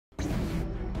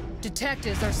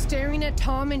Detectives are staring at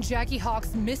Tom and Jackie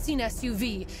Hawk's missing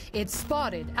SUV. It's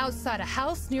spotted outside a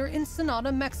house near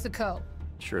Ensenada, Mexico.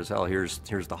 Sure as hell, here's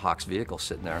the Hawks vehicle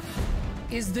sitting there.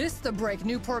 Is this the break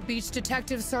Newport Beach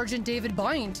Detective Sergeant David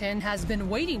Byington has been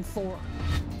waiting for?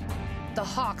 The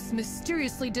Hawks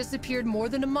mysteriously disappeared more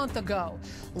than a month ago,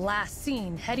 last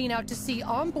seen heading out to sea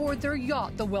on board their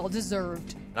yacht, the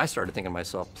Well-Deserved. I started thinking to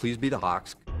myself, please be the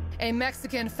Hawks. A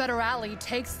Mexican federale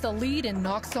takes the lead and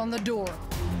knocks on the door.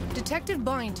 Detective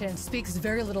Byington speaks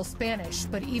very little Spanish,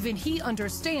 but even he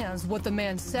understands what the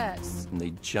man says. And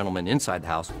the gentleman inside the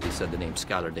house, he said the name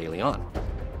Skylar De Leon.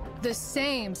 The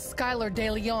same Skylar De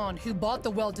Leon who bought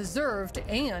the Well-Deserved,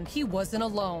 and he wasn't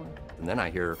alone. And then I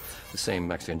hear the same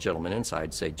Mexican gentleman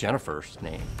inside say Jennifer's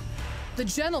name. The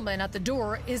gentleman at the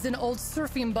door is an old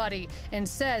surfing buddy and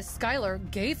says Skylar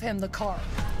gave him the car.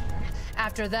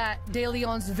 After that, De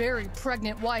Leon's very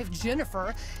pregnant wife,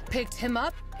 Jennifer, picked him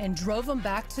up and drove him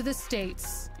back to the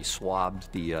States. He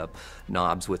swabbed the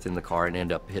knobs within the car and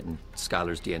ended up hitting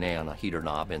Skylar's DNA on a heater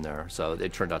knob in there, so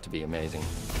it turned out to be amazing.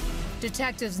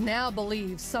 Detectives now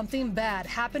believe something bad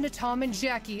happened to Tom and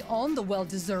Jackie on the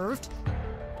Well-Deserved.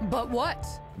 But what?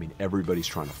 I mean, everybody's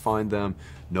trying to find them.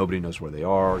 Nobody knows where they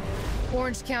are.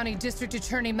 Orange County District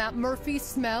Attorney Matt Murphy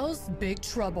smells big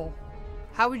trouble.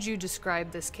 How would you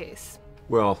describe this case?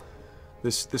 Well,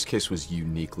 this case was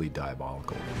uniquely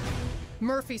diabolical.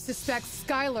 Murphy suspects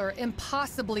Skylar and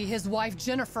possibly his wife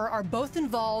Jennifer are both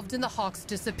involved in the Hawks'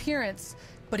 disappearance,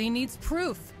 but he needs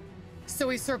proof. So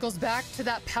he circles back to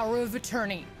that power of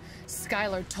attorney.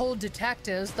 Skylar told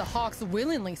detectives the Hawks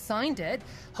willingly signed it,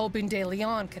 hoping De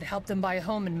Leon could help them buy a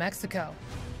home in Mexico.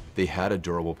 They had a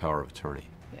durable power of attorney.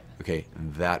 Yeah. Okay,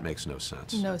 that makes no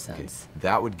sense. No sense. Okay,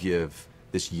 that would give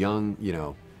this young,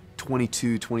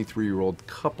 22, 23-year-old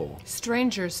couple,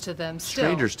 Strangers to them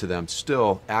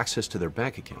still access to their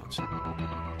bank accounts.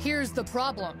 Here's the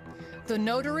problem. The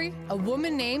notary, a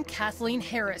woman named Kathleen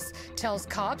Harris, tells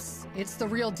cops it's the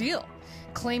real deal,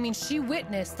 claiming she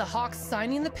witnessed the Hawks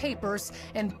signing the papers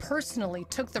and personally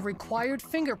took the required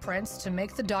fingerprints to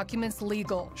make the documents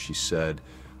legal. She said,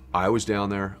 I was down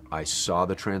there, I saw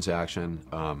the transaction,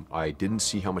 I didn't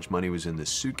see how much money was in this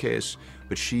suitcase,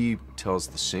 but she tells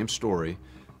the same story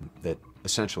that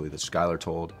essentially that Skylar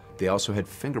told. They also had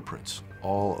fingerprints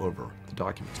all over the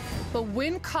documents. But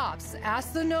when cops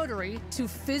ask the notary to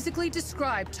physically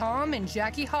describe Tom and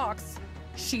Jackie Hawks,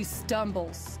 she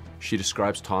stumbles. She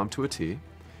describes Tom to a T,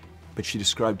 but she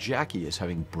described Jackie as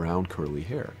having brown curly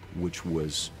hair, which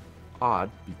was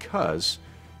odd because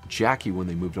Jackie, when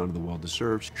they moved on to the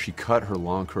Well-Deserved, she cut her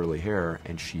long curly hair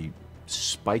and she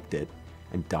spiked it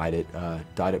and dyed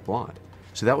it blonde.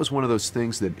 So that was one of those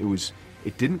things that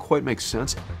it didn't quite make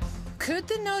sense. Could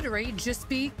the notary just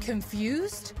be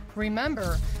confused?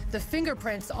 Remember, the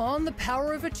fingerprints on the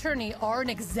power of attorney are an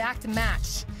exact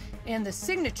match, and the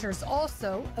signatures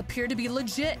also appear to be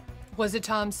legit. Was it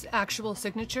Tom's actual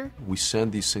signature? We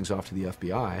send these things off to the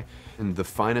FBI, and the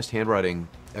finest handwriting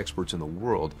experts in the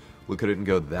world look at it and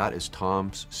go, that is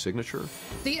Tom's signature?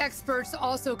 The experts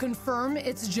also confirm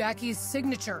it's Jackie's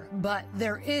signature, but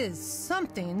there is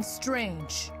something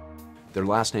strange. Their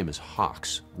last name is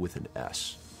Hawks with an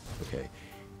S, okay?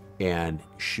 And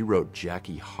she wrote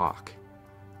Jackie Hawk,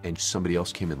 and somebody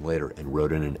else came in later and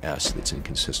wrote in an S that's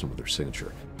inconsistent with her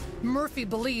signature. Murphy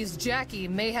believes Jackie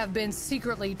may have been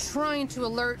secretly trying to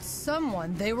alert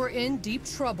someone they were in deep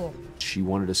trouble. She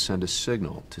wanted to send a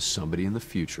signal to somebody in the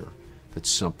future that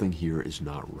something here is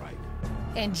not right.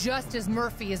 And just as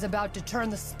Murphy is about to turn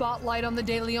the spotlight on the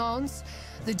De Leons,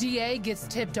 the DA gets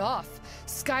tipped off.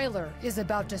 Skylar is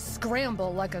about to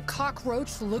scramble like a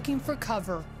cockroach looking for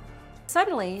cover.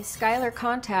 Suddenly, Skylar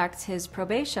contacts his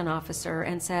probation officer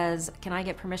and says, "Can I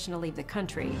get permission to leave the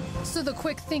country?" So the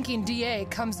quick-thinking DA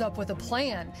comes up with a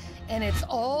plan, and it's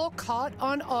all caught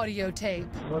on audio tape.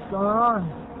 What's going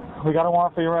on? We got a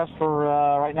warrant for your arrest for,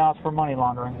 right now it's for money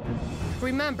laundering.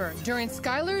 Remember, during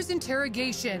Skylar's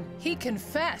interrogation, he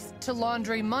confessed to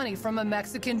laundering money from a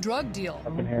Mexican drug deal.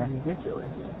 Up in here. Ridiculous.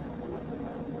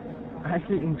 I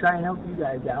sit and try and help you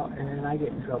guys out, and then I get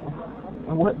in trouble.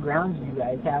 And what grounds do you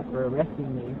guys have for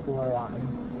arresting me for,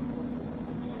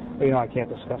 You know, I can't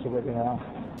discuss it with you now.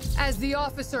 As the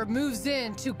officer moves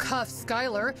in to cuff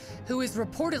Skylar, who is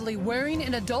reportedly wearing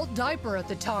an adult diaper at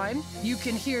the time, you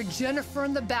can hear Jennifer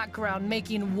in the background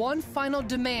making one final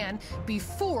demand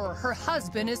before her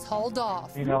husband is hauled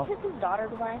off. You know, kiss his daughter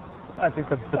today? I think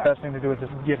the best thing to do is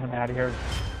just get him out of here.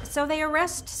 So they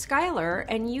arrest Skylar,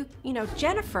 and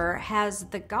Jennifer has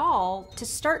the gall to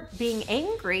start being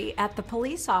angry at the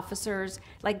police officers,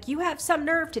 like, you have some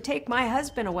nerve to take my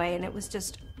husband away, and it was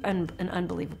just an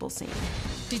unbelievable scene.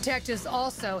 Detectives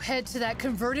also head to that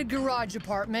converted garage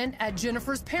apartment at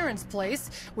Jennifer's parents' place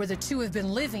where the two have been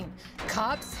living.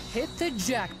 Cops hit the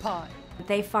jackpot.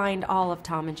 They find all of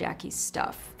Tom and Jackie's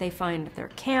stuff. They find their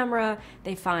camera,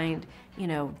 they find,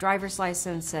 driver's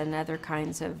license and other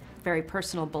kinds of very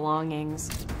personal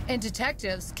belongings. And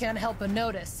detectives can't help but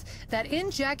notice that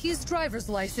in Jackie's driver's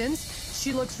license,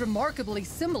 she looks remarkably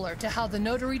similar to how the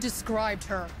notary described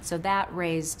her. So that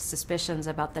raised suspicions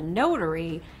about the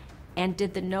notary, and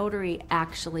did the notary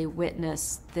actually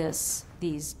witness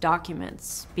these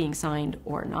documents being signed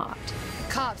or not?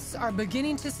 Cops are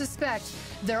beginning to suspect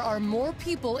there are more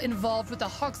people involved with the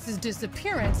Hawks'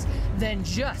 disappearance than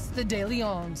just the De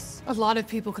Leons. A lot of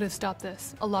people could have stopped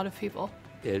this. A lot of people.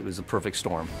 It was a perfect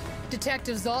storm.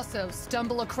 Detectives also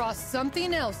stumble across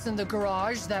something else in the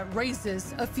garage that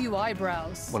raises a few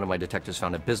eyebrows. One of my detectives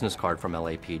found a business card from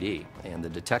LAPD, and the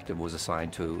detective was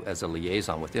assigned as a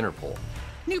liaison with Interpol.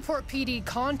 Newport PD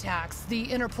contacts the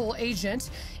Interpol agent,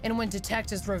 and when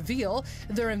detectives reveal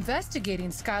they're investigating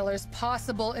Skylar's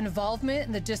possible involvement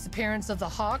in the disappearance of the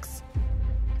Hawks,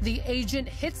 the agent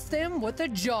hits them with a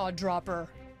jaw dropper.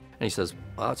 And he says,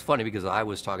 well, it's funny because I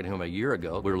was talking to him a year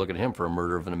ago. We were looking at him for a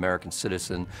murder of an American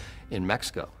citizen in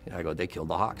Mexico. And I go, they killed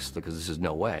the Hawks because this is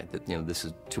no way. This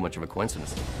is too much of a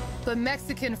coincidence. But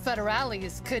Mexican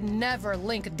federales could never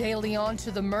link De Leon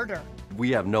to the murder. We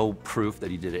have no proof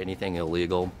that he did anything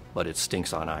illegal, but it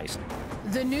stinks on ice.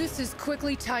 The noose is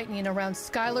quickly tightening around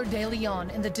Skylar De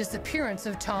Leon and the disappearance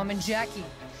of Tom and Jackie.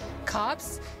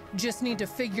 Cops just need to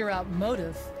figure out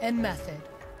motive and method.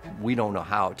 We don't know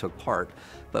how it took part,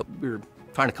 but we're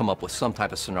trying to come up with some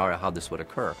type of scenario how this would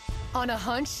occur. On a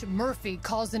hunch, Murphy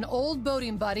calls an old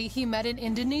boating buddy he met in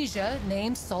Indonesia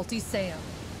named Salty Sam.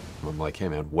 I'm like, hey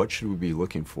man, what should we be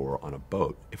looking for on a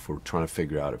boat if we're trying to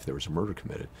figure out if there was a murder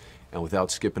committed? And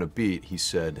without skipping a beat, he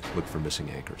said, look for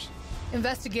missing anchors.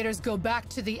 Investigators go back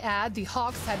to the ad the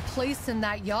Hawks had placed in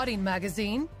that yachting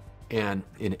magazine. And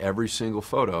in every single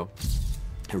photo,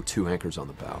 there were 2 anchors on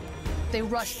the bow. They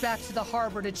rushed back to the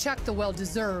harbor to check the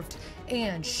well-deserved,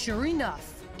 and sure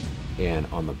enough. And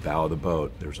on the bow of the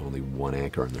boat, there's only 1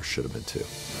 anchor, and there should have been 2.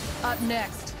 Up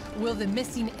next, will the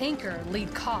missing anchor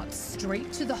lead cops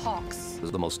straight to the Hawks? It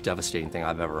was the most devastating thing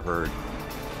I've ever heard.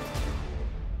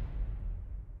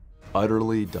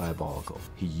 Utterly diabolical.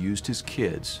 He used his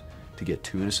kids to get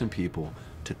 2 innocent people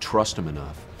to trust him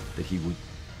enough that he would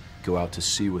go out to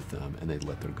sea with them and they'd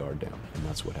let their guard down. And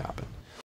that's what happened.